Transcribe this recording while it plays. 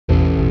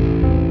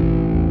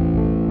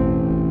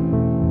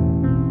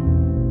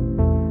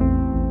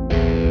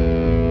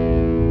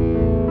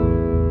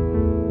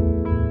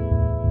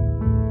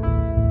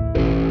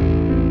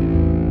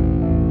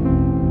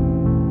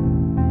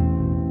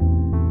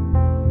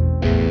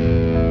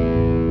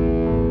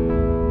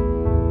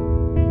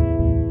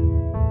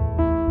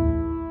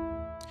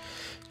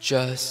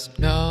Just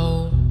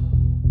know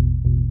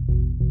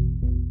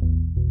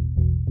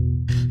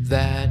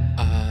that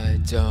I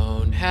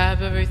don't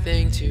have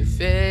everything to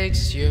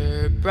fix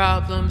your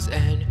problems,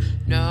 and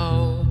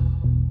know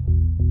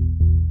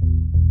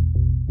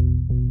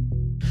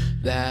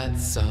that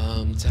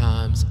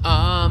sometimes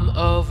I'm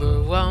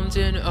overwhelmed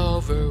and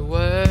over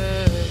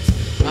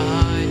words.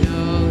 I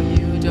know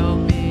you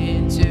don't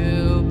mean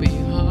to be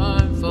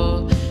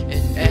harmful,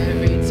 and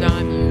every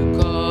time you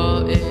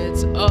call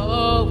it's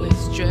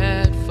always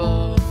dreadful.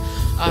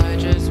 I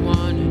just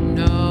wanna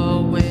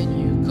know when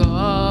you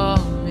call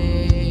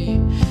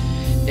me,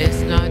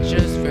 it's not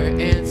just for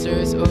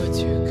answers or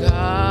to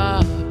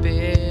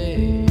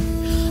copy.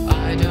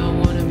 I don't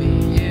wanna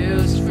be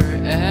used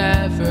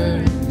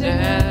forever and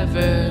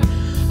ever.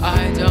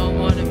 I don't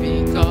wanna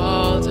be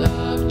called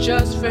up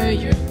just for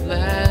your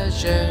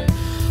pleasure.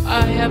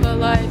 I have a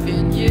life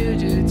and you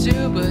do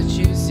too, but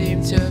you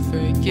seem to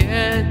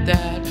forget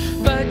that.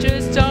 But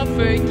just don't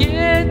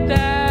forget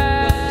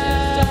that.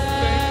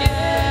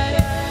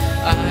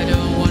 I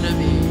don't wanna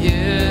be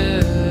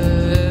used.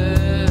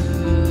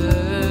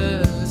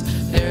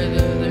 There are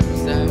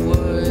others that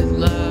would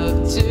love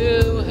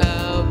to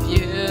help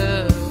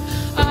you.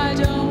 I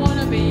don't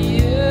wanna be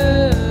used.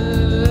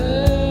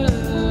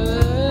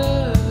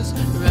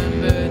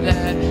 Remember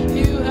that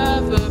you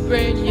have a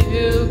brain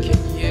you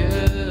can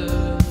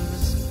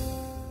use.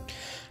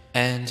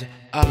 And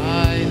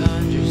I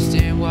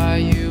understand why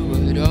you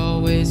would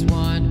always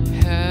want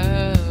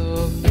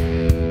help.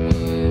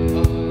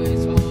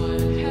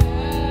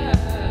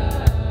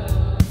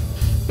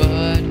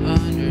 But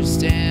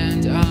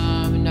understand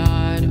I'm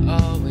not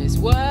always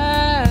well.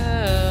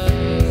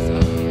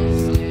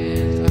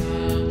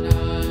 I'm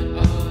not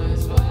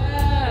always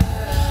well.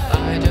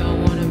 I don't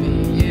wanna be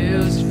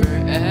used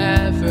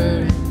forever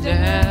and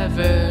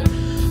ever.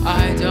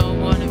 I don't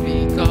wanna be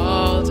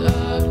called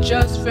up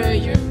just for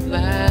your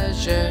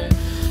pleasure.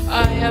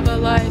 I have a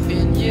life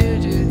and you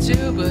do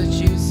too, but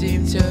you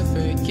seem to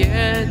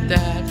forget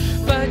that.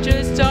 But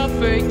just don't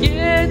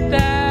forget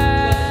that.